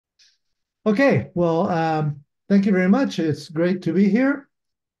Okay, well, thank you very much. It's great to be here.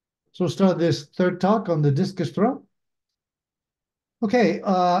 So we'll start this third talk on the discus throw. Okay,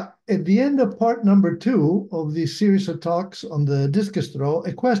 at the end of part number 2 of the series of talks on the discus throw,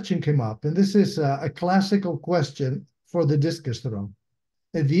 a question came up, and this is a classical question for the discus throw.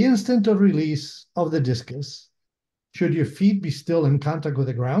 At the instant of release of the discus, should your feet be still in contact with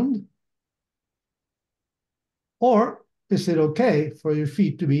the ground? Or is it okay for your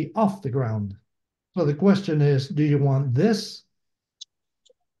feet to be off the ground? So the question is, do you want this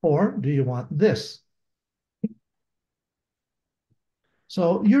or do you want this?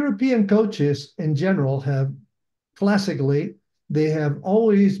 So European coaches in general have classically, they have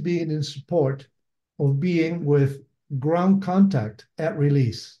always been in support of being with ground contact at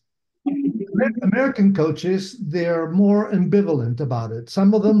release. American coaches, they're more ambivalent about it.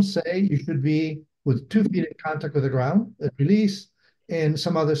 Some of them say you should be with 2 feet in contact with the ground at release, and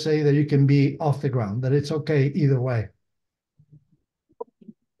some others say that you can be off the ground, that it's okay either way.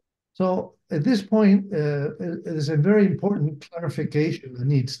 So at this point, there's a very important clarification that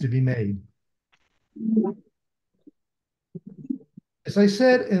needs to be made. As I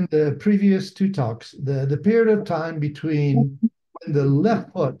said in the previous 2 talks, the period of time between when the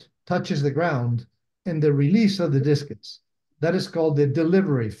left foot touches the ground and the release of the discus, that is called the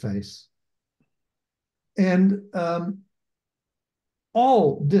delivery phase. And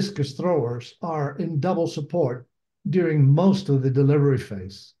all discus throwers are in double support during most of the delivery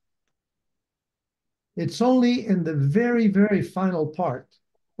phase. It's only in the very, very final part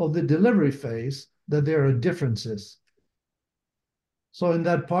of the delivery phase that there are differences. So in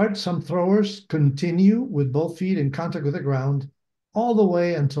that part, some throwers continue with both feet in contact with the ground all the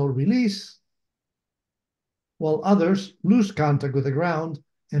way until release, while others lose contact with the ground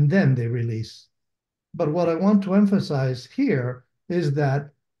and then they release. But what I want to emphasize here is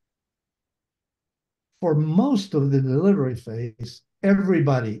that for most of the delivery phase,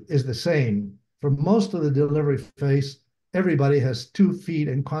 everybody is the same. For most of the delivery phase, everybody has 2 feet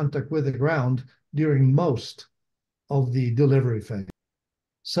in contact with the ground during most of the delivery phase.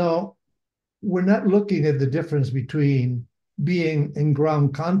 So we're not looking at the difference between being in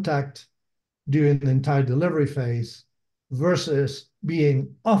ground contact during the entire delivery phase versus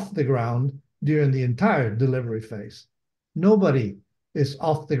being off the ground during the entire delivery phase. Nobody is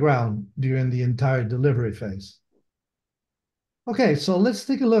off the ground during the entire delivery phase. Okay, so let's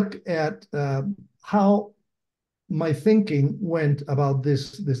take a look at how my thinking went about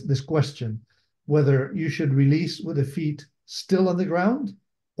this question, whether you should release with the feet still on the ground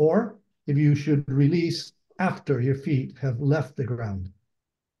or if you should release after your feet have left the ground.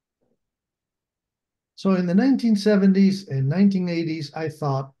 So in the 1970s and 1980s, I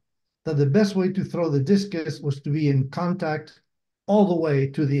thought that the best way to throw the discus was to be in contact all the way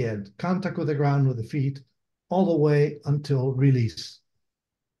to the end, contact with the ground with the feet, all the way until release.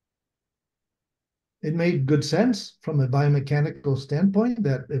 It made good sense from a biomechanical standpoint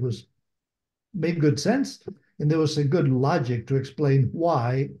that it was made good sense, and there was a good logic to explain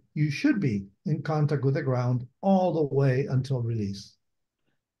why you should be in contact with the ground all the way until release.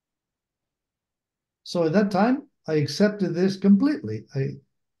 So at that time, I accepted this completely.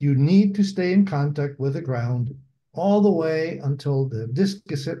 You need to stay in contact with the ground all the way until the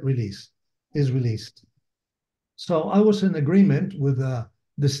discus is released. So I was in agreement with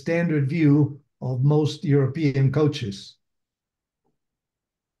the standard view of most European coaches.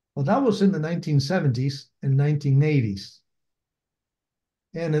 Well, that was in the 1970s and 1980s.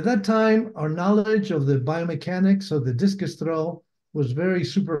 And at that time, our knowledge of the biomechanics of the discus throw was very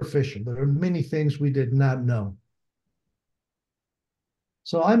superficial. There are many things we did not know.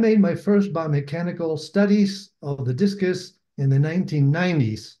 So I made my first biomechanical studies of the discus in the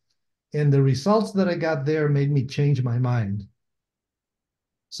 1990s, and the results that I got there made me change my mind.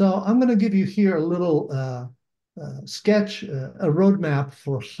 So I'm going to give you here a little sketch, a roadmap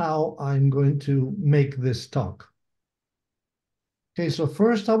for how I'm going to make this talk. Okay, so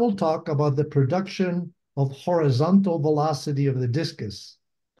first I will talk about the production of horizontal velocity of the discus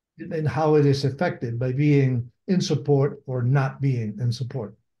and how it is affected by being in support or not being in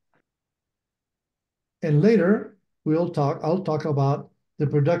support. And later, I'll talk about the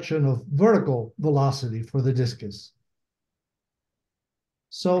production of vertical velocity for the discus.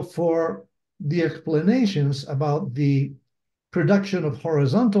 So for the explanations about the production of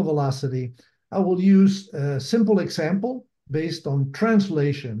horizontal velocity, I will use a simple example based on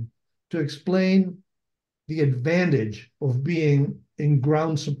translation to explain the advantage of being in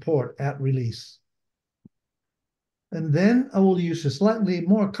ground support at release. And then I will use a slightly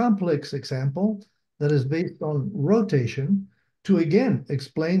more complex example that is based on rotation to again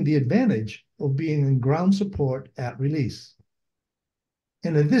explain the advantage of being in ground support at release.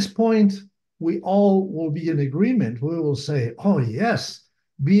 And at this point, we all will be in agreement. We will say, oh, yes,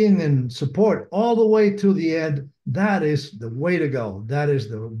 being in support all the way to the end, that is the way to go. That is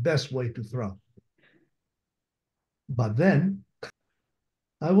the best way to throw. But then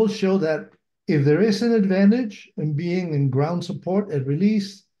I will show that if there is an advantage in being in ground support at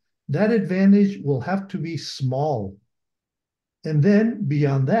release, that advantage will have to be small. And then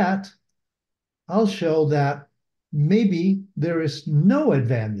beyond that, I'll show that maybe there is no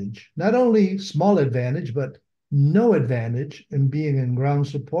advantage, not only small advantage, but no advantage in being in ground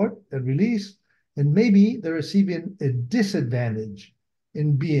support at release. And maybe there is even a disadvantage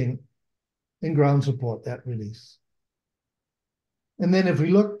in being in ground support at release. And then if we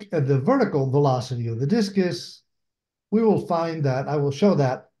look at the vertical velocity of the discus, we will find that, I will show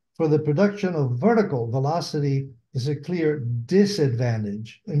that for the production of vertical velocity is a clear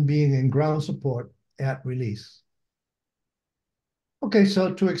disadvantage in being in ground support at release. Okay,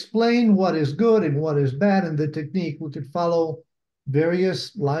 so to explain what is good and what is bad in the technique, we could follow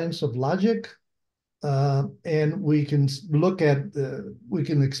various lines of logic, and we can look at, we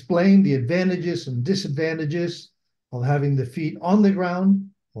can explain the advantages and disadvantages of having the feet on the ground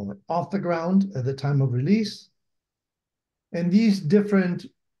or off the ground at the time of release. And these different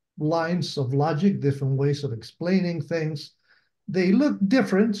lines of logic, different ways of explaining things, they look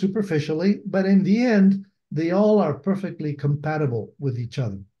different superficially, but in the end, they all are perfectly compatible with each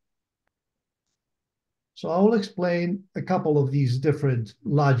other. So I will explain a couple of these different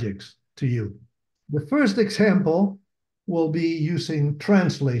logics to you. The first example will be using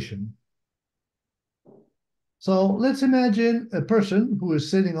translation. So let's imagine a person who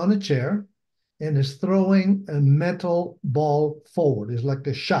is sitting on a chair and is throwing a metal ball forward. It's like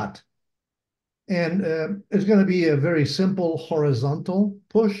a shot. And it's going to be a very simple horizontal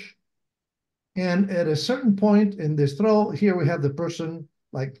push. And at a certain point in this throw, here we have the person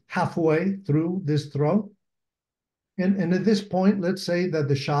like halfway through this throw. And at this point, let's say that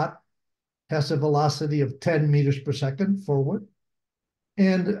the shot has a velocity of 10 meters per second forward.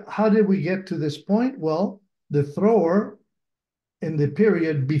 And how did we get to this point? Well, the thrower in the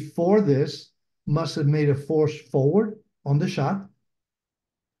period before this must have made a force forward on the shot.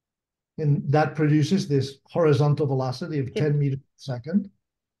 And that produces this horizontal velocity of 10 meters per second.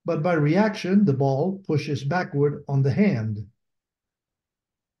 But by reaction, the ball pushes backward on the hand.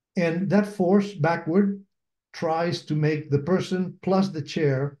 And that force backward tries to make the person plus the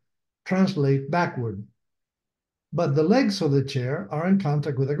chair translate backward. But the legs of the chair are in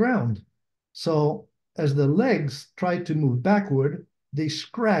contact with the ground. So as the legs try to move backward, they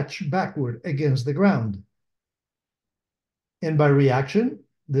scratch backward against the ground. And by reaction,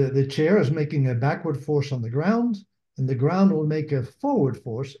 the chair is making a backward force on the ground, and the ground will make a forward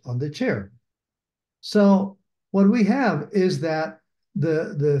force on the chair. So what we have is that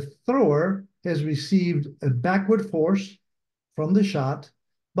the thrower has received a backward force from the shot,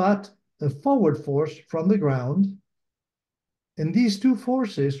 but a forward force from the ground. And these two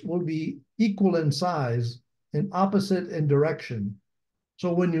forces will be equal in size and opposite in direction.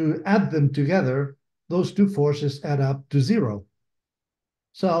 So when you add them together, those two forces add up to 0.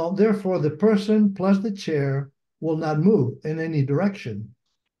 So therefore, the person plus the chair will not move in any direction.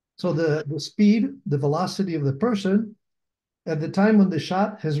 So the speed, the velocity of the person, at the time when the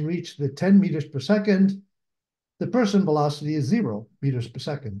shot has reached the 10 meters per second, the person velocity is 0 meters per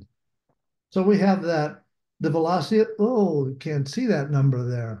second. So we have that the velocity, oh, you can't see that number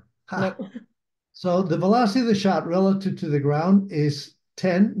there. Ha. No. So the velocity of the shot relative to the ground is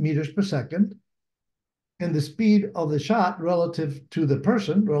 10 meters per second. And the speed of the shot relative to the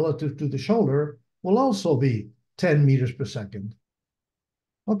person, relative to the shoulder, will also be 10 meters per second.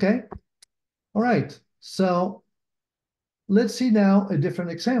 Okay, all right. So let's see now a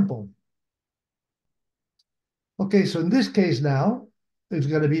different example. Okay, so in this case now, it's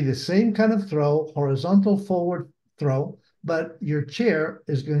going to be the same kind of throw, horizontal forward throw, but your chair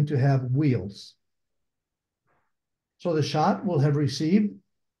is going to have wheels. So the shot will have received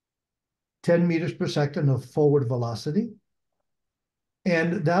 10 meters per second of forward velocity.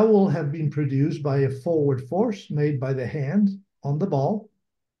 And that will have been produced by a forward force made by the hand on the ball.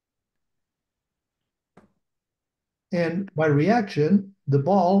 And by reaction, the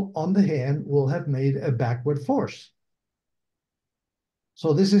ball on the hand will have made a backward force.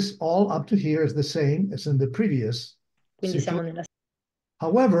 So this is all up to here is the same as in the previous situation.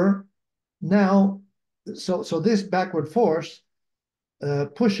 However, now, so this backward force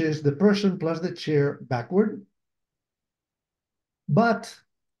pushes the person plus the chair backward. But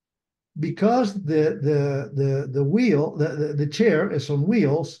because the chair is on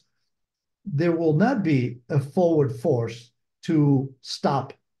wheels, there will not be a forward force to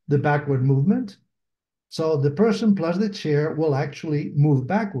stop the backward movement. So the person plus the chair will actually move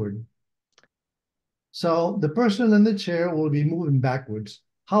backward. So the person in the chair will be moving backwards.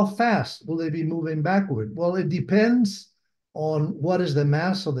 How fast will they be moving backward? Well, it depends on what is the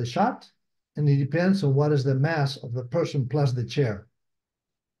mass of the shot, and it depends on what is the mass of the person plus the chair.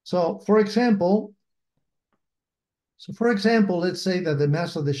 So for example, let's say that the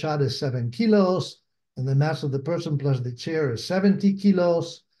mass of the shot is 7 kilos, and the mass of the person plus the chair is 70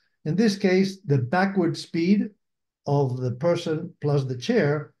 kilos. In this case, the backward speed of the person plus the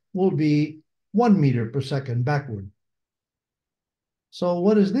chair will be 1 meter per second backward. So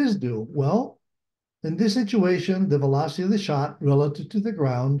what does this do? Well, in this situation, the velocity of the shot relative to the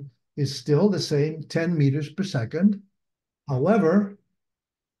ground is still the same, 10 meters per second. However,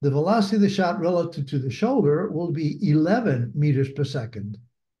 the velocity of the shot relative to the shoulder will be 11 meters per second.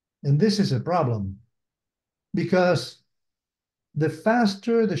 And this is a problem because the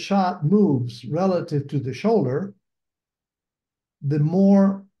faster the shot moves relative to the shoulder,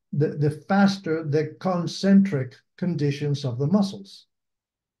 the faster the concentric conditions of the muscles.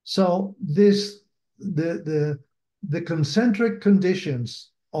 So the concentric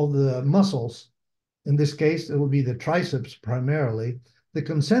conditions of the muscles, in this case, it will be the triceps primarily, the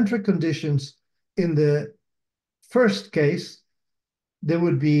concentric conditions in the first case, they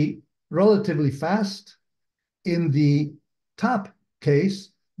would be relatively fast. In the top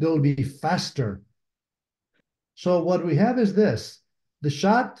case, they'll be faster. So what we have is this. The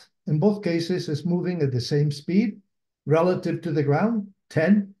shot in both cases is moving at the same speed relative to the ground,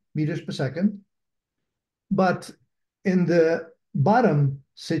 10 meters per second. But in the bottom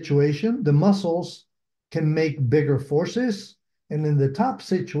situation, the muscles can make bigger forces. And in the top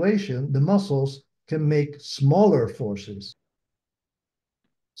situation, the muscles can make smaller forces.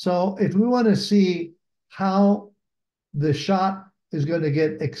 So if we want to see how the shot is going to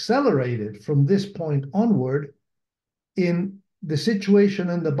get accelerated from this point onward, in the situation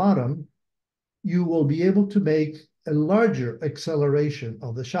in the bottom, you will be able to make a larger acceleration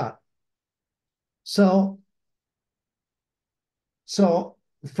of the shot. So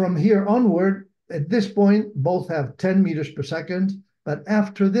from here onward, at this point, both have 10 meters per second. But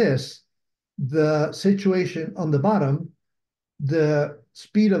after this, the situation on the bottom, the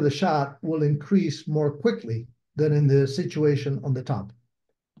speed of the shot will increase more quickly than in the situation on the top.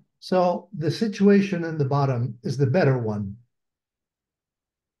 So the situation in the bottom is the better one.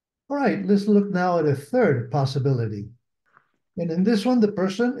 All right, let's look now at a third possibility. And in this one, the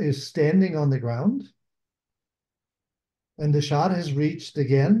person is standing on the ground. And the shot has reached,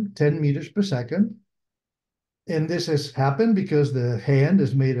 again, 10 meters per second. And this has happened because the hand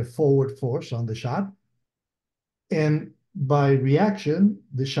has made a forward force on the shot. And by reaction,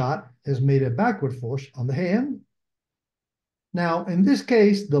 the shot has made a backward force on the hand. Now, in this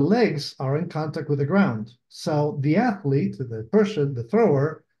case, the legs are in contact with the ground. So the athlete, the person, the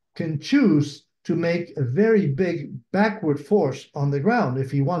thrower, can choose to make a very big backward force on the ground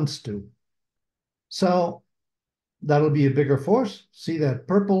if he wants to. So that'll be a bigger force. See that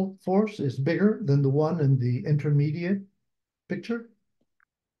purple force is bigger than the one in the intermediate picture.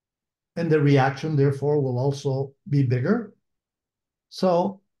 And the reaction, therefore, will also be bigger.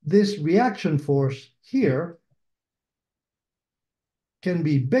 So this reaction force here can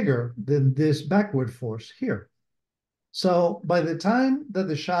be bigger than this backward force here. So by the time that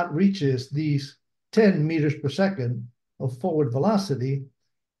the shot reaches these 10 meters per second of forward velocity,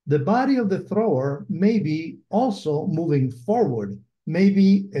 the body of the thrower may be also moving forward,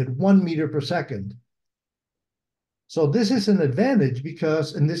 maybe at 1 meter per second. So this is an advantage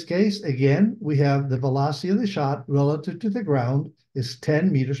because in this case, again, we have the velocity of the shot relative to the ground is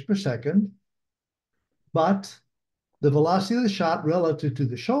 10 meters per second, but the velocity of the shot relative to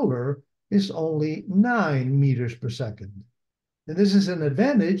the shoulder is only 9 meters per second. And this is an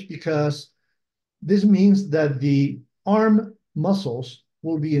advantage because this means that the arm muscles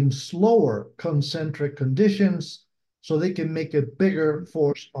will be in slower concentric conditions so they can make a bigger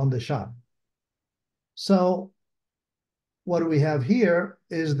force on the shot. So what we have here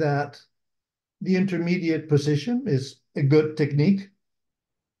is that the intermediate position is a good technique.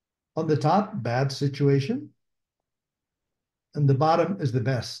 On the top, bad situation. And the bottom is the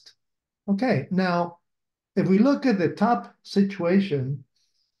best. Okay, now, if we look at the top situation,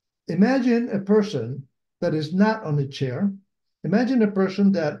 imagine a person that is not on a chair. Imagine a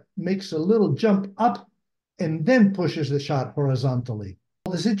person that makes a little jump up and then pushes the shot horizontally.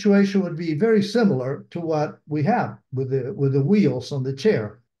 The situation would be very similar to what we have with the wheels on the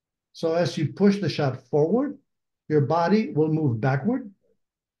chair. So as you push the shot forward, your body will move backward.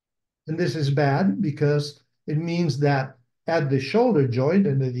 And this is bad because it means that at the shoulder joint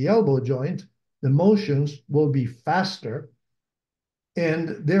and at the elbow joint, the motions will be faster,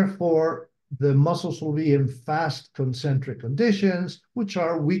 and therefore the muscles will be in fast concentric conditions, which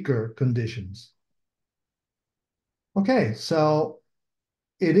are weaker conditions. Okay, so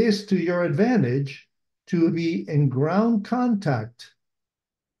it is to your advantage to be in ground contact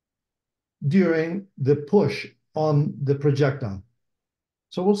during the push on the projectile.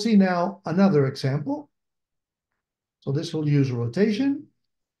 So we'll see now another example. So this will use rotation,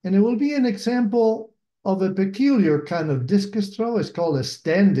 and it will be an example of a peculiar kind of discus throw. It's called a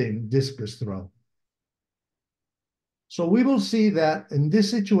standing discus throw. So we will see that in this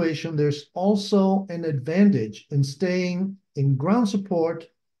situation, there's also an advantage in staying in ground support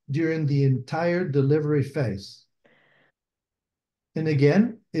during the entire delivery phase. And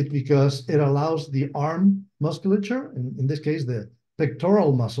again, it's because it allows the arm musculature, in this case, the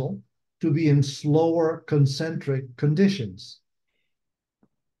pectoral muscle, to be in slower concentric conditions.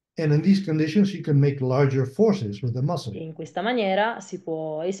 And in these conditions, you can make larger forces with the muscle. E in questa maniera si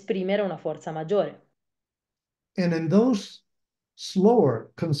può esprimere una forza maggiore. And in those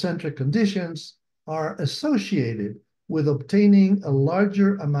slower concentric conditions are associated with obtaining a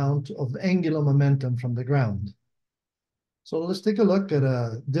larger amount of angular momentum from the ground. So let's take a look at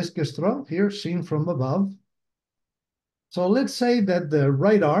a discus throw here seen from above. So let's say that the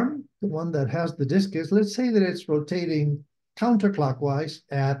right arm, the one that has the discus, let's say that it's rotating counterclockwise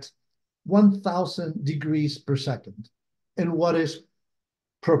at 1,000 degrees per second. And what is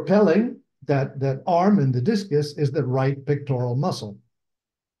propelling that arm in the discus is the right pectoral muscle.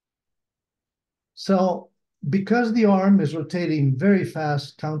 So because the arm is rotating very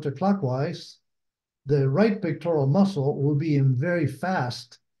fast counterclockwise, the right pectoral muscle will be in very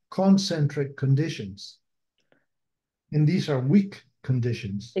fast concentric conditions. And these are weak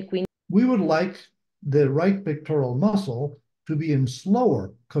conditions. E quindi We would like the right pectoral muscle to be in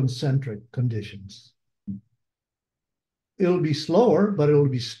slower concentric conditions. It'll be slower, but it'll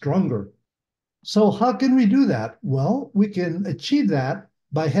be stronger. So how can we do that? Well, we can achieve that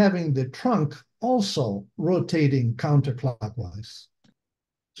by having the trunk also rotating counterclockwise.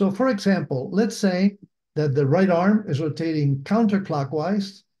 So for example, let's say that the right arm is rotating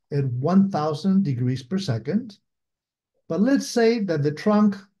counterclockwise at 1,000 degrees per second. But let's say that the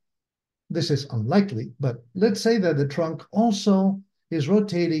trunk, this is unlikely, but let's say that the trunk also is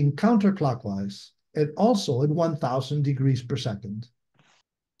rotating counterclockwise at also at 1,000 degrees per second.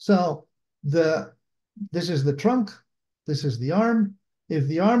 So this is the trunk, this is the arm. If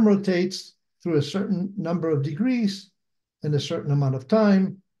the arm rotates through a certain number of degrees in a certain amount of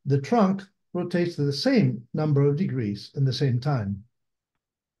time, the trunk rotates to the same number of degrees in the same time.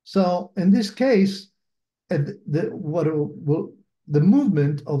 So in this case, the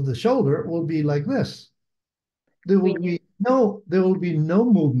movement of the shoulder will be like this. There will be no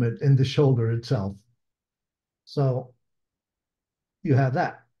movement in the shoulder itself. So you have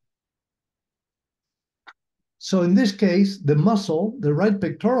that. So in this case, the muscle, the right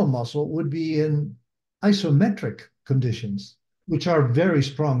pectoral muscle, would be in isometric conditions, which are very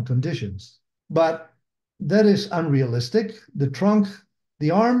strong conditions. But that is unrealistic. The trunk,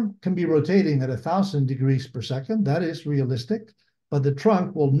 the arm can be rotating at 1,000 degrees per second. That is realistic. But the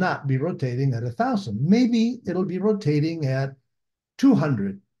trunk will not be rotating at 1,000. Maybe it'll be rotating at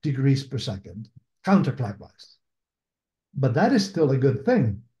 200 degrees per second, counterclockwise. But that is still a good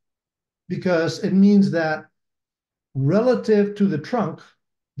thing because it means that relative to the trunk,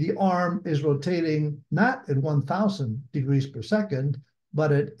 the arm is rotating not at 1,000 degrees per second,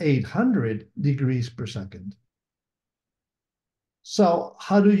 but at 800 degrees per second. So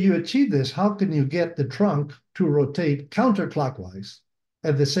how do you achieve this? How can you get the trunk to rotate counterclockwise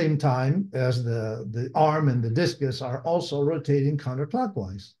at the same time as the arm and the discus are also rotating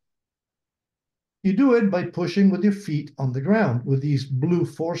counterclockwise? You do it by pushing with your feet on the ground with these blue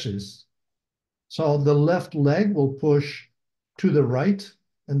forces. So the left leg will push to the right,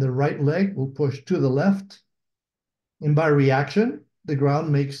 and the right leg will push to the left. And by reaction, the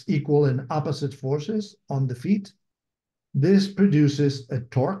ground makes equal and opposite forces on the feet. This produces a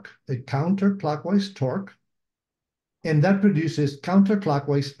torque, a counterclockwise torque, and that produces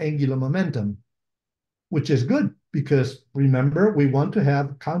counterclockwise angular momentum, which is good because remember, we want to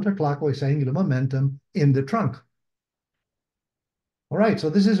have counterclockwise angular momentum in the trunk. All right, so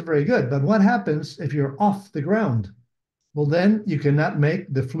this is very good, but what happens if you're off the ground? Well, then you cannot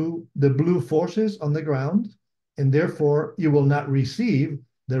make the blue forces on the ground, and therefore you will not receive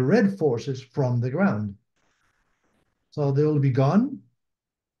the red forces from the ground. So they will be gone.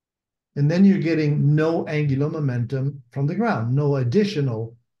 And then you're getting no angular momentum from the ground, no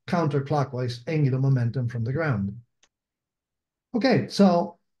additional counterclockwise angular momentum from the ground. Okay,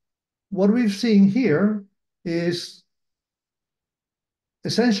 so what we've seen here is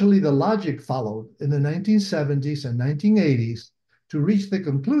essentially the logic followed in the 1970s and 1980s to reach the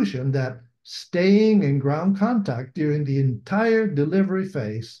conclusion that staying in ground contact during the entire delivery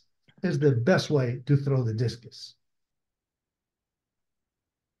phase is the best way to throw the discus.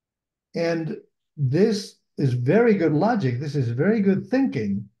 And this is very good logic. This is very good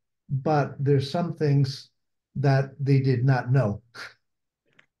thinking, but there's some things that they did not know.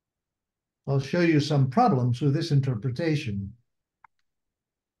 I'll show you some problems with this interpretation.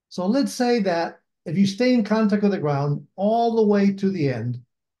 So let's say that if you stay in contact with the ground all the way to the end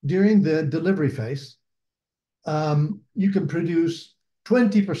during the delivery phase, you can produce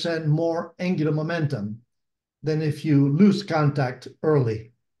 20% more angular momentum than if you lose contact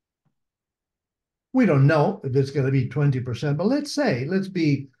early. We don't know if it's going to be 20%, but let's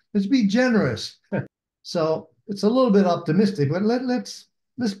be generous. So it's a little bit optimistic, but let's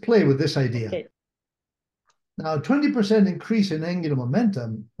play with this idea. Okay. Now, 20% increase in angular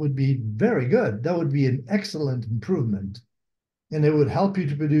momentum would be very good. That would be an excellent improvement. And it would help you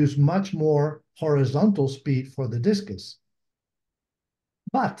to produce much more horizontal speed for the discus.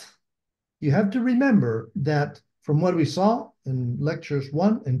 But you have to remember that from what we saw in lectures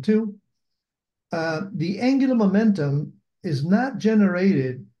 1 and 2, the angular momentum is not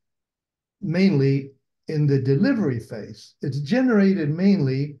generated mainly in the delivery phase. It's generated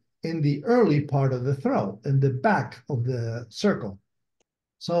mainly in the early part of the throw, in the back of the circle.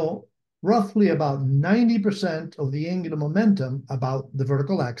 So roughly about 90% of the angular momentum about the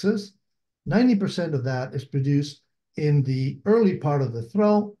vertical axis, 90% of that is produced in the early part of the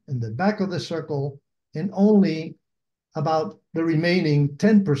throw, in the back of the circle, and only about the remaining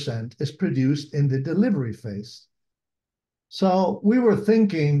 10% is produced in the delivery phase. So we were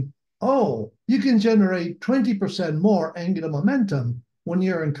thinking, oh, you can generate 20% more angular momentum when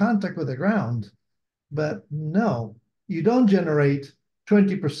you're in contact with the ground. But no, you don't generate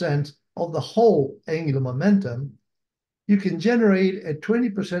 20% of the whole angular momentum. You can generate a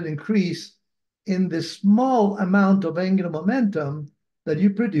 20% increase in the small amount of angular momentum that you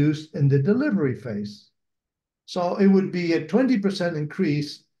produce in the delivery phase. So it would be a 20%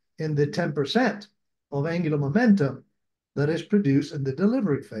 increase in the 10% of angular momentum that is produced in the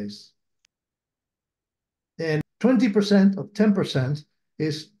delivery phase. And 20% of 10%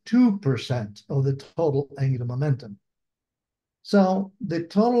 is 2% of the total angular momentum. So the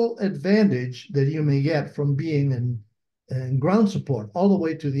total advantage that you may get from being in ground support all the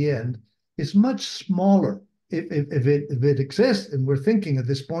way to the end is much smaller if it exists. And we're thinking at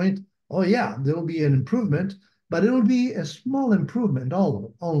this point, oh yeah, there'll be an improvement, but it'll be a small improvement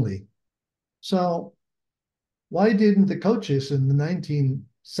only. So why didn't the coaches in the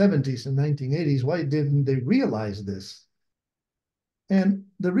 1970s and 1980s, why didn't they realize this? And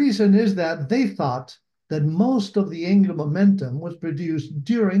the reason is that they thought that most of the angular momentum was produced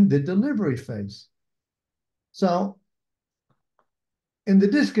during the delivery phase. So in the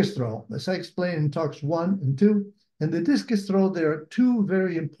discus throw, as I explained in talks 1 and 2, in the discus throw, there are two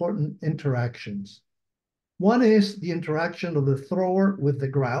very important interactions. One is the interaction of the thrower with the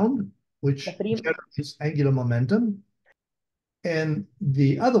ground, which generates angular momentum. And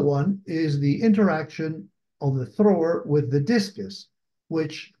the other one is the interaction of the thrower with the discus,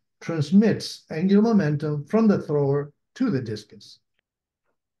 which transmits angular momentum from the thrower to the discus.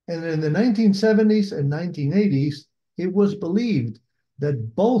 And in the 1970s and 1980s, it was believed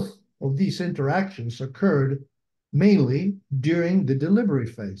that both of these interactions occurred mainly during the delivery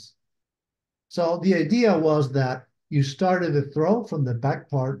phase. So the idea was that you started the throw from the back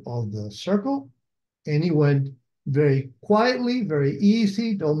part of the circle, and you went very quietly, very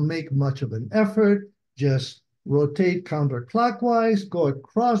easy, don't make much of an effort, just rotate counterclockwise, go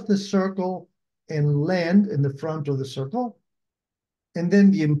across the circle, and land in the front of the circle. And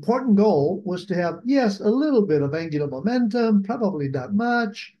then the important goal was to have, yes, a little bit of angular momentum, probably not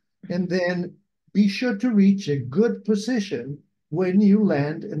much, and then be sure to reach a good position when you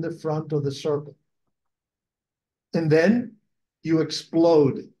land in the front of the circle. And then you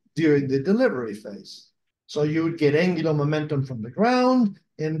explode during the delivery phase. So you would get angular momentum from the ground,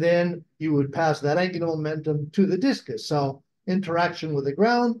 and then you would pass that angular momentum to the discus. So interaction with the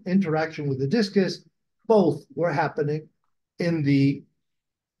ground, interaction with the discus, both were happening in the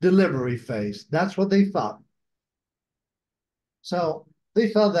delivery phase. That's what they thought. So they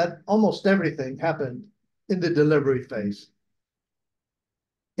thought that almost everything happened in the delivery phase.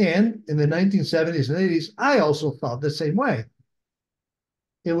 And in the 1970s and 80s, I also thought the same way.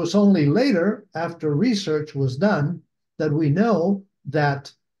 It was only later, after research was done, that we know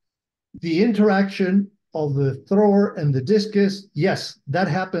that the interaction of the thrower and the discus, yes, that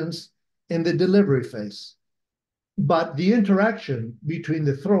happens in the delivery phase. But the interaction between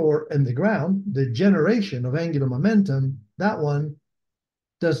the thrower and the ground, the generation of angular momentum, that one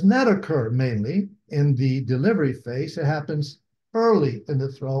does not occur mainly in the delivery phase. It happens early in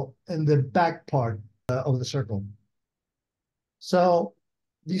the throw, in the back part of the circle. So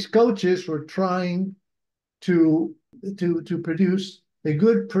these coaches were trying to produce a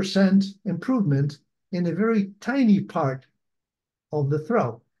good percent improvement in a very tiny part of the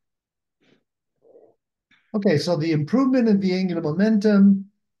throw. Okay, so the improvement in the angular momentum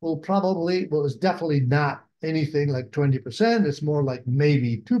is definitely not anything like 20%. It's more like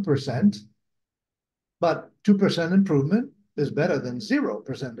maybe 2%. But 2% improvement is better than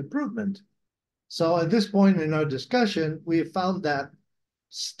 0% improvement. So at this point in our discussion, we have found that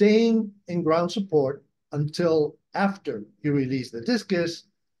staying in ground support until after you release the discus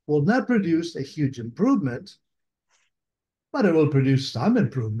will not produce a huge improvement, but it will produce some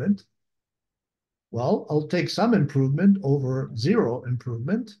improvement. Well, I'll take some improvement over 0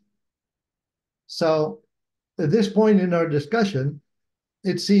 improvement. So at this point in our discussion,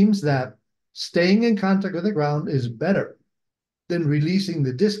 it seems that staying in contact with the ground is better than releasing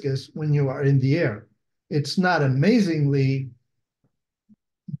the discus when you are in the air. It's not amazingly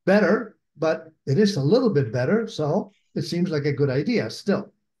better, but it is a little bit better, so it seems like a good idea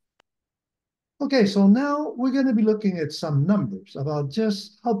still. Okay, so now we're going to be looking at some numbers about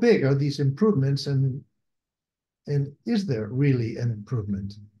just how big are these improvements and is there really an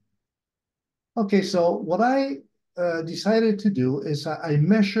improvement? Okay, so what I decided to do is I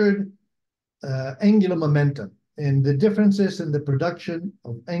measured angular momentum and the differences in the production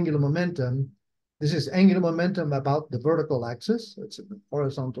of angular momentum. This is angular momentum about the vertical axis. It's a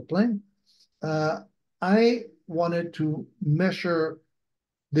horizontal plane. I wanted to measure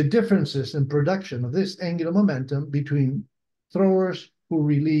the differences in production of this angular momentum between throwers who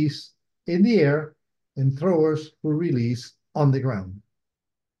release in the air and throwers who release on the ground.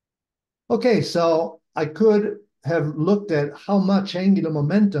 Okay, so I could have looked at how much angular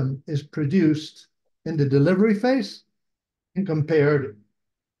momentum is produced in the delivery phase and compared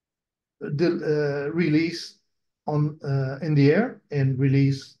release in the air and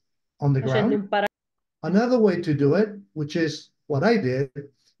release on the ground. Another way to do it, which is what I did,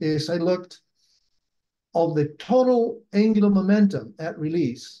 is I looked of the total angular momentum at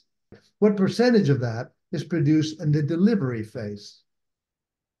release. What percentage of that is produced in the delivery phase?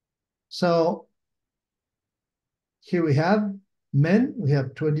 So here we have men. We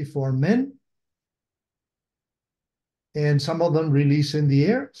have 24 men. And some of them release in the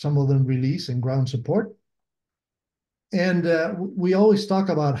air. Some of them release in ground support. And we always talk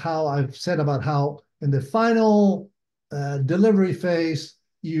about how I've said about how in the final delivery phase,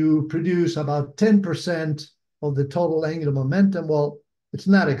 you produce about 10% of the total angular momentum. Well, it's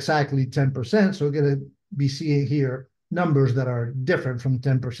not exactly 10%. So we're going to be seeing here numbers that are different from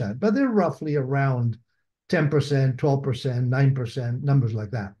 10%, but they're roughly around 10%, 12%, 9%, numbers like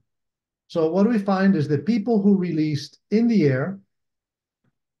that. So what we find is that people who released in the air,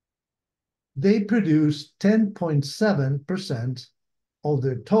 they produce 10.7% of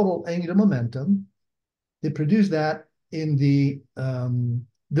their total angular momentum. They produce that in the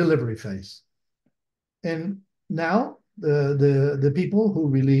delivery phase. And now the people who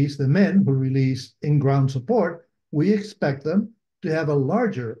release, the men who release in ground support, we expect them to have a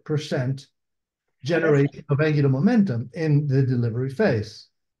larger percent generation of angular momentum in the delivery phase.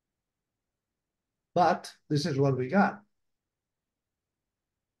 But this is what we got.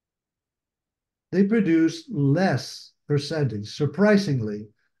 They produce less percentage. Surprisingly,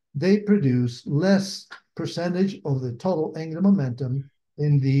 they produce less percentage of the total angular momentum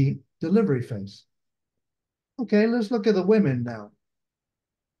in the delivery phase. Okay, let's look at the women now.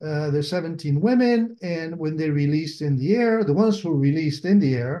 There's 17 women, and when they released in the air, the ones who released in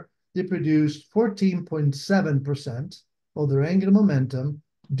the air, they produced 14.7% of their angular momentum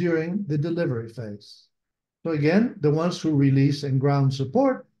during the delivery phase. So again, the ones who release in ground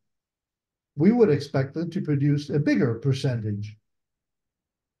support, we would expect them to produce a bigger percentage.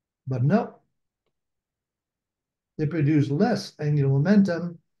 But no, they produce less angular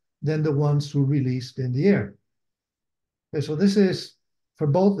momentum than the ones who released in the air. Okay, so this is, for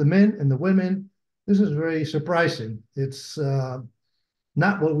both the men and the women, this is very surprising. It's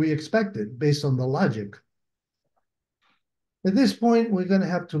not what we expected based on the logic. At this point, we're going to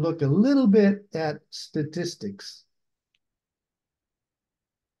have to look a little bit at statistics.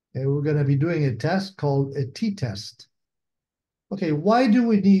 Okay, we're going to be doing a test called a t-test. Okay, why do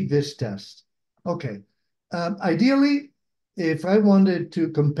we need this test? Okay, ideally, if I wanted to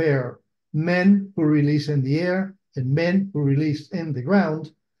compare men who release in the air and men who release in the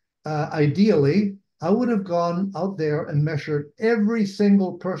ground, ideally, I would have gone out there and measured every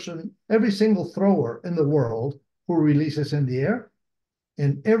single person, every single thrower in the world who releases in the air,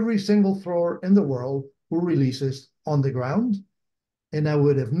 and every single thrower in the world who releases on the ground. And I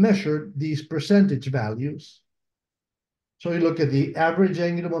would have measured these percentage values. So you look at the average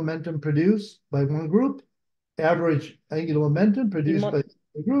angular momentum produced by one group, average angular momentum produced by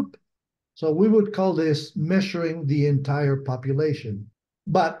the group. So we would call this measuring the entire population.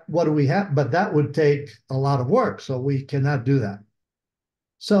 But what do we have? But that would take a lot of work, so we cannot do that.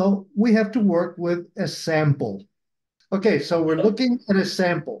 So we have to work with a sample. Okay, so we're looking at a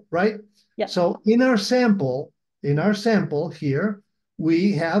sample, right? Yeah. So in our sample here,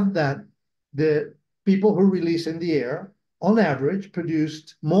 we have that the people who release in the air, on average,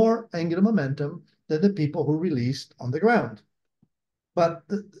 produced more angular momentum than the people who released on the ground. But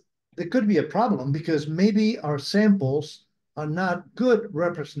there could be a problem because maybe our samples are not good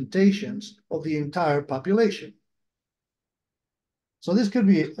representations of the entire population. So this could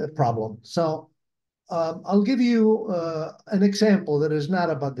be a problem. So I'll give you an example that is not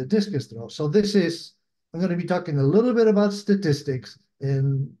about the discus throw. So I'm going to be talking a little bit about statistics,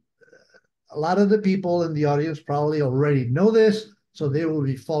 and a lot of the people in the audience probably already know this, so they will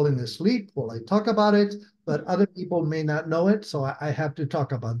be falling asleep while I talk about it, but other people may not know it, so I have to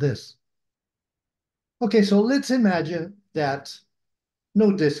talk about this. Okay, so let's imagine that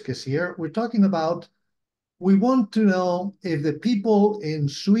no discus here. We're talking about, we want to know if the people in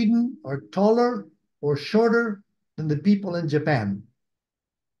Sweden are taller or shorter than the people in Japan.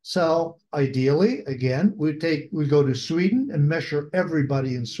 So ideally, again, we go to Sweden and measure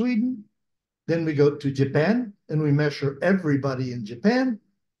everybody in Sweden. Then we go to Japan and we measure everybody in Japan.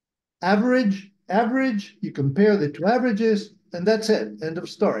 Average, you compare the two averages, and that's it. End of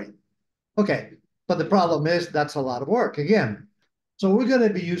story. Okay, but the problem is that's a lot of work again. So we're going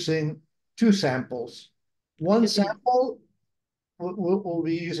to be using two samples. One sample, we'll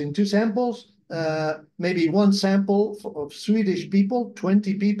be using two samples, maybe one sample of Swedish people,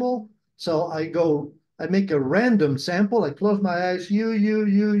 20 people. So I make a random sample. I close my eyes, you.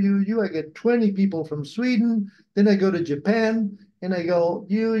 I get 20 people from Sweden. Then I go to Japan and I go,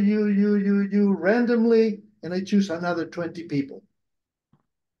 you, randomly, and I choose another 20 people.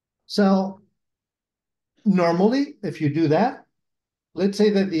 So normally, if you do that, let's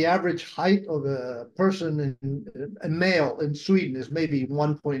say that the average height of a person, a male in Sweden, is maybe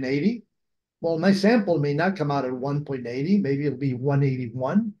 1.80. Well, my sample may not come out at 1.80. Maybe it'll be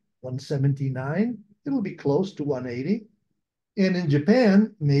 181, 179. It'll be close to 180. And in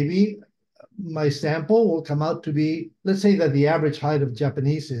Japan, maybe my sample will come out to be, let's say that the average height of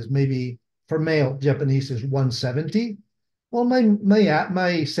Japanese is maybe, for male Japanese, is 170. Well,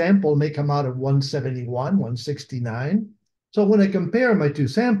 my sample may come out at 171, 169. So when I compare my two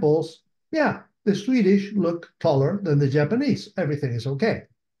samples, yeah, the Swedish look taller than the Japanese. Everything is okay.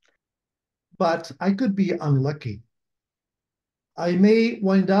 But I could be unlucky. I may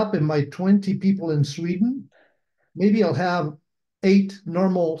wind up in my 20 people in Sweden. Maybe I'll have 8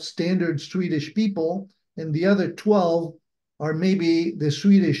 normal standard Swedish people, and the other 12 are maybe the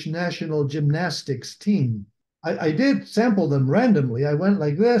Swedish national gymnastics team. I did sample them randomly. I went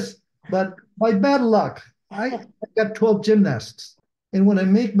like this, but by bad luck, I got 12 gymnasts. And when I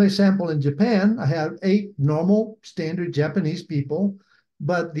make my sample in Japan, I have 8 normal standard Japanese people,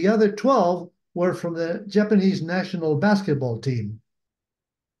 but the other 12 were from the Japanese national basketball team.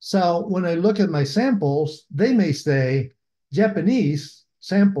 So when I look at my samples, they may say Japanese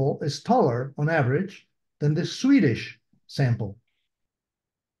sample is taller on average than the Swedish sample.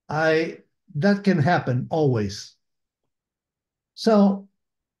 That can happen always. So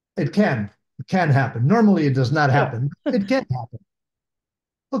it can happen. Normally it does not happen. It can happen.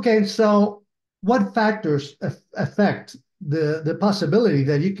 Okay, so what factors affect the possibility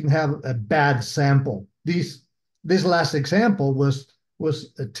that you can have a bad sample? This last example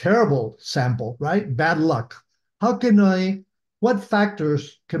was a terrible sample, right? Bad luck. What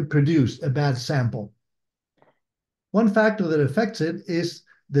factors can produce a bad sample? One factor that affects it is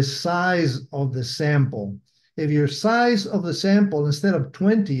the size of the sample. If your size of the sample instead of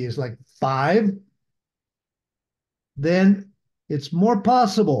 20 is like 5, then it's more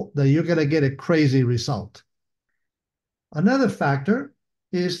possible that you're going to get a crazy result. Another factor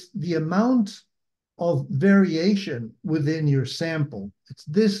is the amount of variation within your sample. It's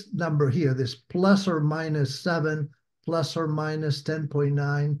this number here, this plus or minus 7, plus or minus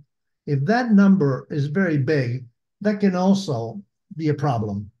 10.9. If that number is very big, that can also be a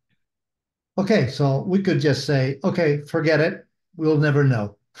problem. Okay, so we could just say, okay, forget it. We'll never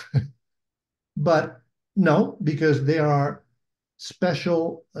know. But no, because there are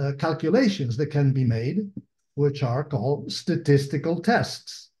special calculations that can be made, which are called statistical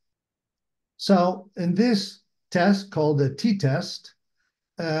tests. So in this test called the t-test,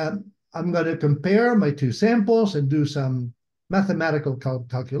 I'm going to compare my two samples and do some mathematical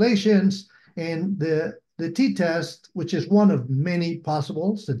calculations. And the t-test, which is one of many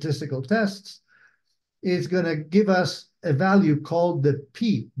possible statistical tests, is going to give us a value called the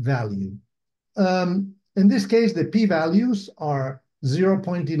p-value. In this case, the p-values are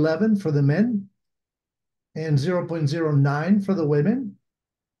 0.11 for the men and 0.09 for the women.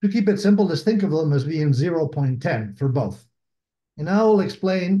 To keep it simple, just think of them as being 0.10 for both. And I will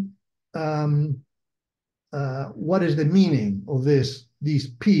explain what is the meaning of these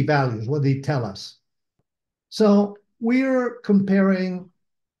p-values, what they tell us. So we're comparing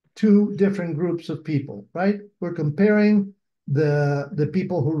two different groups of people, right? We're comparing the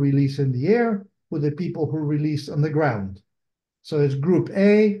people who release in the air with the people who release on the ground. So it's group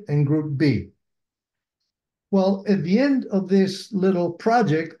A and group B. Well, at the end of this little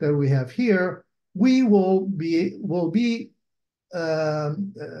project that we have here, we will be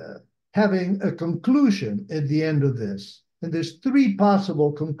having a conclusion at the end of this. And there's three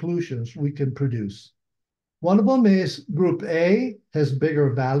possible conclusions we can produce. One of them is group A has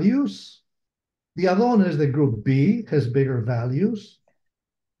bigger values. The other one is that group B has bigger values.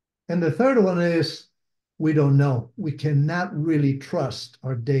 And the third one is we don't know. We cannot really trust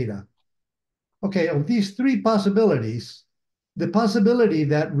our data. Okay, of these three possibilities, the possibility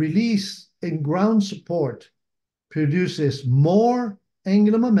that release in ground support produces more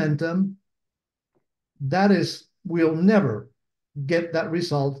angular momentum, that is, we'll never get that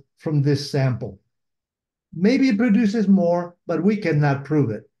result from this sample. Maybe it produces more, but we cannot prove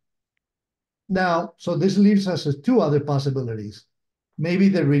it. Now, so this leaves us with two other possibilities. Maybe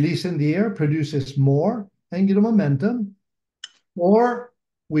the release in the air produces more angular momentum, or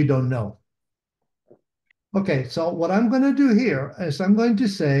we don't know. Okay, so what I'm going to do here is I'm going to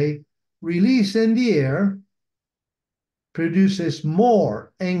say release in the air produces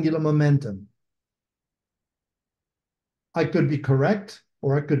more angular momentum. I could be correct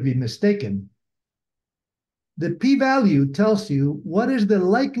or I could be mistaken. The p-value tells you what is the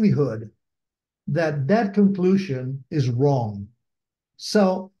likelihood that that conclusion is wrong.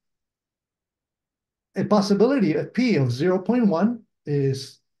 So a possibility of p of 0.1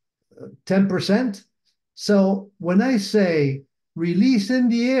 is 10%. So when I say release in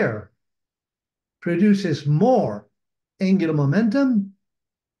the air produces more angular momentum,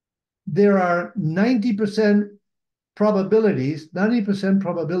 there are 90% probability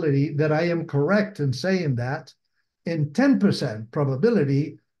that I am correct in saying that, and 10%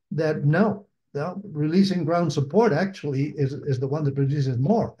 probability that no, releasing ground support actually is the one that produces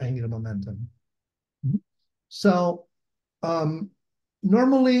more angular momentum. So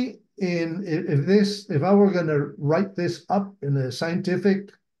normally if I were going to write this up in a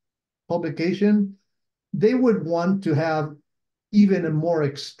scientific publication, they would want to have even a more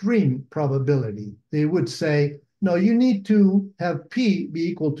extreme probability. They would say, no, you need to have p be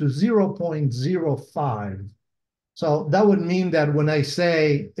equal to 0.05. So that would mean that when I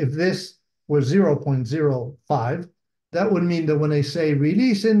say, if this were 0.05, that would mean that when I say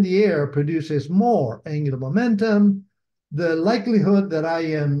release in the air produces more angular momentum, the likelihood that I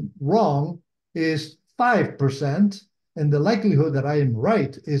am wrong is 5%, and the likelihood that I am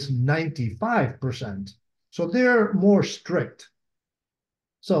right is 95%. So they're more strict.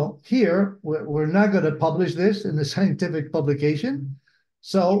 So here, we're not going to publish this in a scientific publication.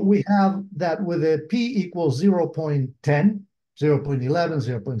 So we have that with a p equals 0.10, 0.11,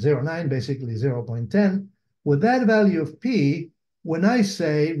 0.09, basically 0.10. With that value of p, when I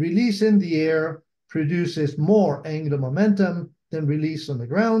say release in the air produces more angular momentum than release on the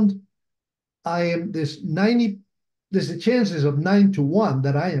ground, there's the chances of 9 to 1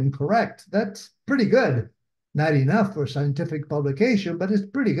 that I am correct. That's pretty good. Not enough for scientific publication, but it's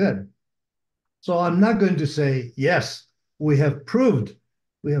pretty good. So I'm not going to say, yes, we have proven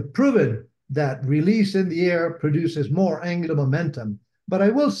that release in the air produces more angular momentum. But I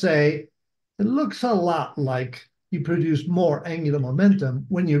will say it looks a lot like you produce more angular momentum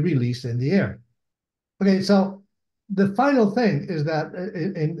when you release in the air. Okay, so the final thing is that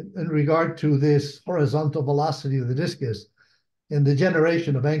in regard to this horizontal velocity of the discus and the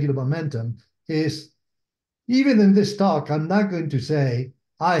generation of angular momentum is, even in this talk, I'm not going to say,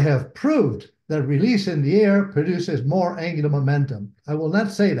 I have proved that release in the air produces more angular momentum. I will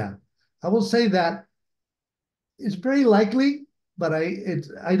not say that. I will say that it's very likely, but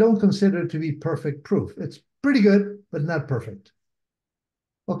I don't consider it to be perfect proof. It's pretty good, but not perfect.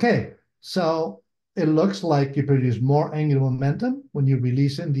 Okay, so it looks like you produce more angular momentum when you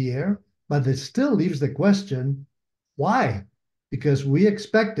release in the air, but it still leaves the question, why? Because we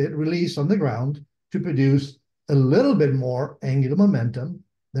expected release on the ground to produce a little bit more angular momentum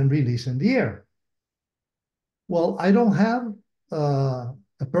than release in the air. Well, I don't have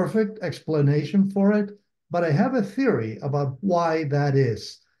a perfect explanation for it, but I have a theory about why that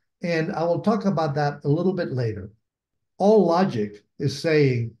is. And I will talk about that a little bit later. All logic is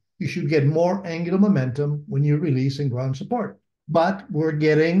saying you should get more angular momentum when you release in ground support. But we're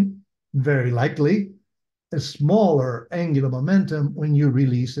getting, very likely, a smaller angular momentum when you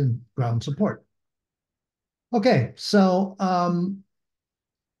release in ground support. Okay, so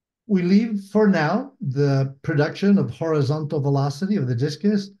we leave for now the production of horizontal velocity of the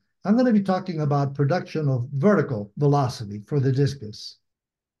discus. I'm going to be talking about production of vertical velocity for the discus.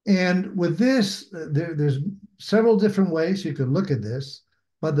 And with this, there's several different ways you can look at this,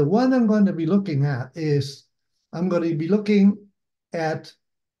 but the one I'm going to be looking at is I'm going to be looking at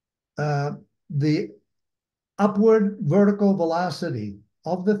the upward vertical velocity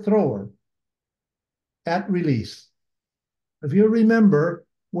of the thrower at release. If you remember,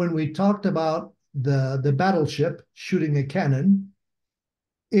 when we talked about the battleship shooting a cannon,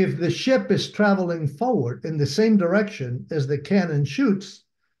 if the ship is traveling forward in the same direction as the cannon shoots,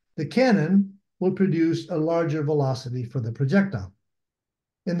 the cannon will produce a larger velocity for the projectile.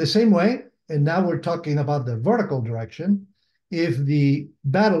 In the same way, and now we're talking about the vertical direction, if the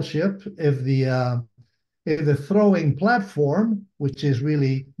battleship, if the throwing platform, which is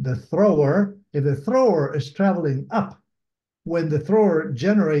really the thrower, if the thrower is traveling up, when the thrower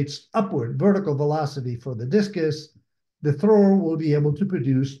generates upward vertical velocity for the discus, the thrower will be able to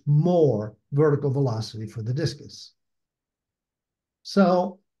produce more vertical velocity for the discus.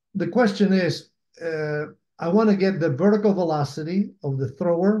 So the question is, I want to get the vertical velocity of the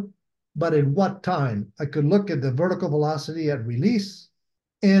thrower, but at what time? I could look at the vertical velocity at release,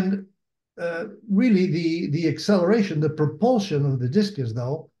 and really the acceleration, the propulsion of the discus,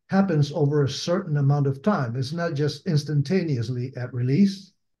 though, happens over a certain amount of time. It's not just instantaneously at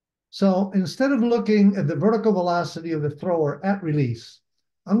release. So instead of looking at the vertical velocity of the thrower at release,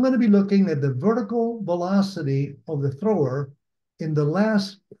 I'm going to be looking at the vertical velocity of the thrower in the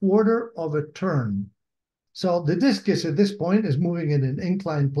last quarter of a turn. So the discus at this point is moving in an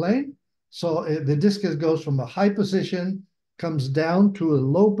inclined plane. So the discus goes from a high position, comes down to a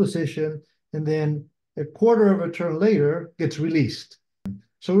low position, and then a quarter of a turn later gets released.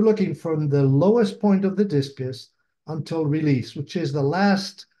 So we're looking from the lowest point of the discus until release, which is the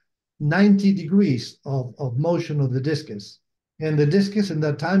last 90 degrees of motion of the discus. And the discus in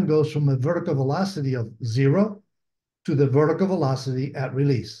that time goes from a vertical velocity of 0 to the vertical velocity at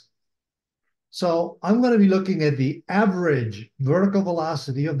release. So I'm going to be looking at the average vertical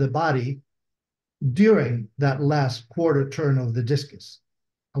velocity of the body during that last quarter turn of the discus.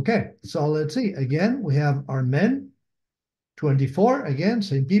 Okay, so let's see. Again, we have our men, 24, again,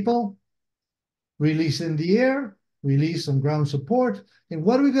 same people. Release in the air, release on ground support. And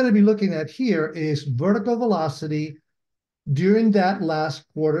what we're going to be looking at here is vertical velocity during that last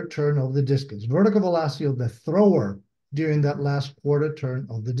quarter turn of the discus. Vertical velocity of the thrower during that last quarter turn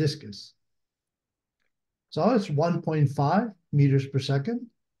of the discus. So it's 1.5 meters per second.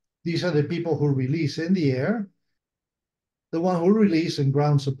 These are the people who release in the air. The one who release in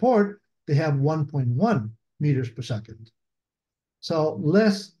ground support, they have 1.1 meters per second. So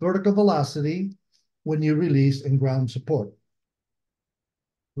less vertical velocity when you release in ground support.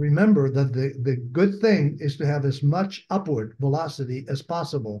 Remember that the good thing is to have as much upward velocity as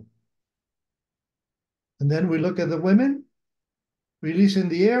possible. And then we look at the women. Release in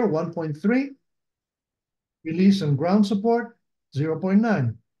the air, 1.3. Release on ground support,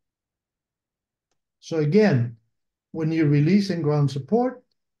 0.9. So again, when you release in ground support,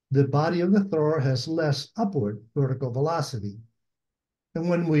 the body of the thrower has less upward vertical velocity. And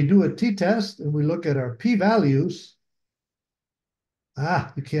when we do a t-test and we look at our p-values,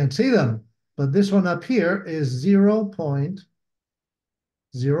 you can't see them, but this one up here is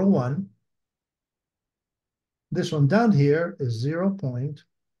 0.01. This one down here is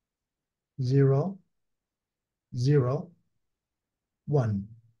 0.001.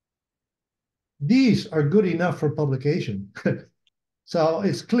 These are good enough for publication. So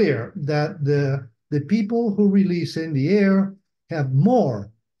it's clear that the people who release in the air have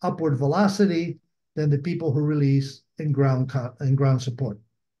more upward velocity than the people who release in ground support.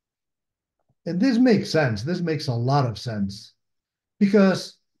 And this makes sense. This makes a lot of sense.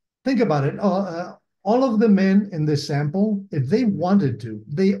 Because think about it. all of the men in this sample, if they wanted to,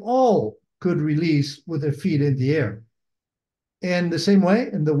 they all could release with their feet in the air. And the same way,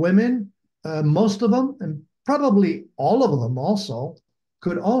 in the women, most of them, and probably all of them also,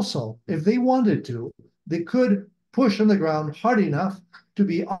 could also, if they wanted to, they could push on the ground hard enough to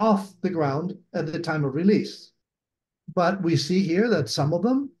be off the ground at the time of release. But we see here that some of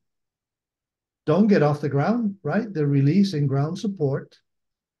them don't get off the ground, right? They're releasing ground support.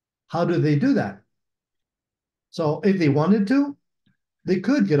 How do they do that? So if they wanted to, they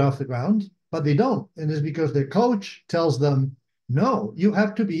could get off the ground, but they don't. And it's because their coach tells them, no, you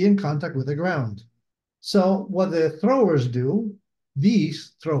have to be in contact with the ground. So what the throwers do,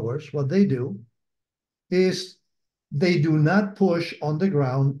 these throwers, what they do is they do not push on the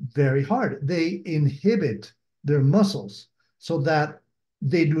ground very hard. They inhibit their muscles so that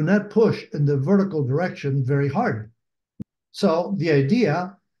they do not push in the vertical direction very hard. So the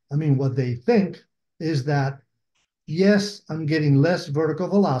idea, I mean, what they think is that, yes, I'm getting less vertical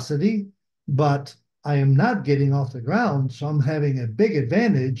velocity, but I am not getting off the ground, so I'm having a big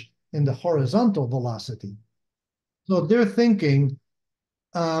advantage in the horizontal velocity. So they're thinking,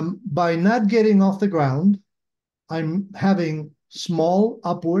 by not getting off the ground, I'm having small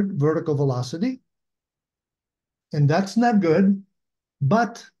upward vertical velocity, and that's not good.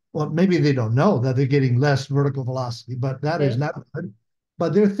 But, well, maybe they don't know that they're getting less vertical velocity, but that is not good.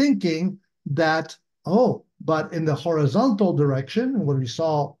 But they're thinking that, oh, but in the horizontal direction, what we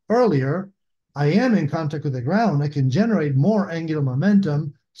saw earlier, I am in contact with the ground. I can generate more angular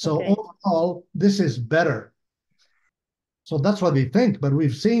momentum. So overall, this is better. So that's what they think. But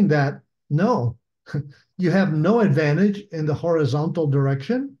we've seen that, no, you have no advantage in the horizontal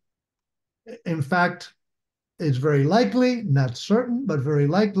direction. In fact, it's very likely, not certain, but very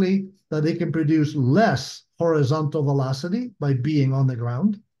likely that they can produce less horizontal velocity by being on the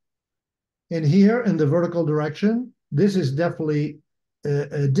ground. And here in the vertical direction, this is definitely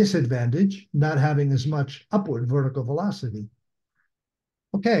a disadvantage, not having as much upward vertical velocity.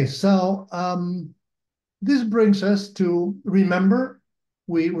 Okay, so this brings us to remember,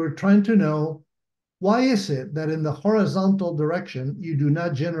 we were trying to know, why is it that in the horizontal direction, you do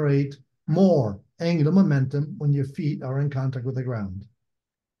not generate more angular momentum when your feet are in contact with the ground?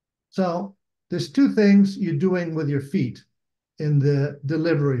 So there's two things you're doing with your feet in the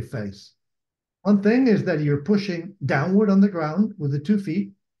delivery phase. One thing is that you're pushing downward on the ground with the 2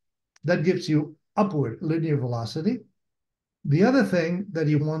 feet. That gives you upward linear velocity. The other thing that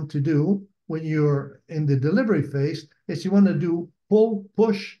you want to do when you're in the delivery phase is you want to do pull,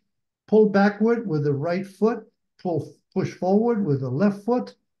 push, pull backward with the right foot, push forward with the left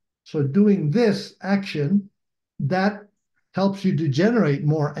foot. So doing this action, that helps you to generate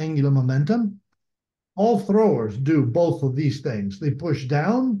more angular momentum. All throwers do both of these things. They push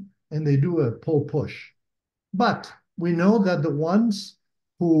down and they do a pull push. But we know that the ones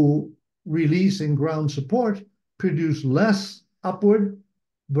who release in ground support produce less upward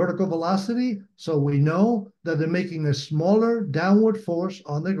vertical velocity. So we know that they're making a smaller downward force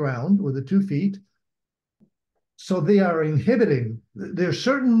on the ground with the 2 feet. So they are inhibiting. There are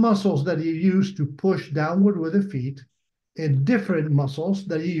certain muscles that you use to push downward with the feet, and different muscles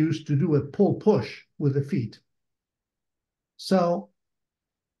that you use to do a pull push with the feet. So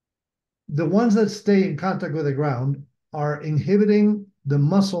the ones that stay in contact with the ground are inhibiting the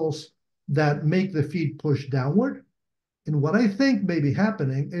muscles that make the feet push downward. And what I think may be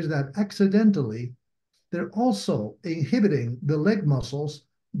happening is that accidentally, they're also inhibiting the leg muscles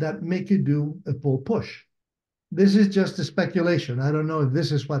that make you do a pull push. This is just a speculation. I don't know if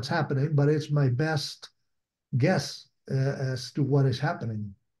this is what's happening, but it's my best guess as to what is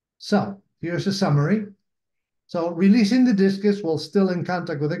happening. So here's a summary. So releasing the discus while still in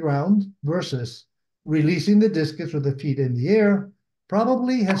contact with the ground versus releasing the discus with the feet in the air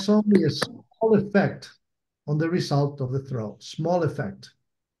probably has only a small effect on the result of the throw. Small effect.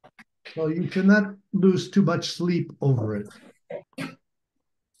 So you should not lose too much sleep over it.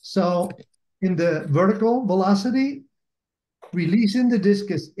 So in the vertical velocity, releasing the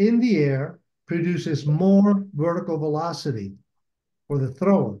discus in the air produces more vertical velocity for the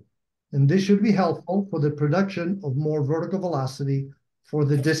thrower. And this should be helpful for the production of more vertical velocity for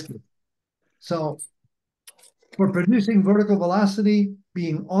the discus. So for producing vertical velocity,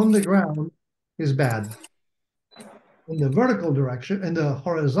 being on the ground is bad. In the vertical direction, in the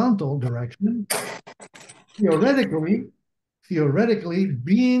horizontal direction, theoretically,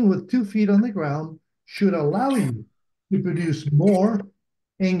 being with 2 feet on the ground should allow you to produce more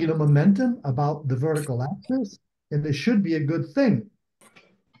angular momentum about the vertical axis, and this should be a good thing.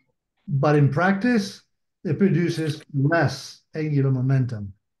 But in practice, it produces less angular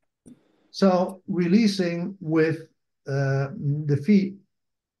momentum. So releasing with the feet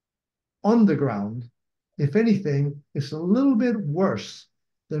on the ground, if anything, is a little bit worse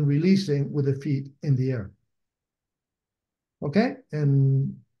than releasing with the feet in the air. Okay,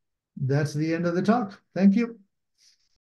 and that's the end of the talk. Thank you.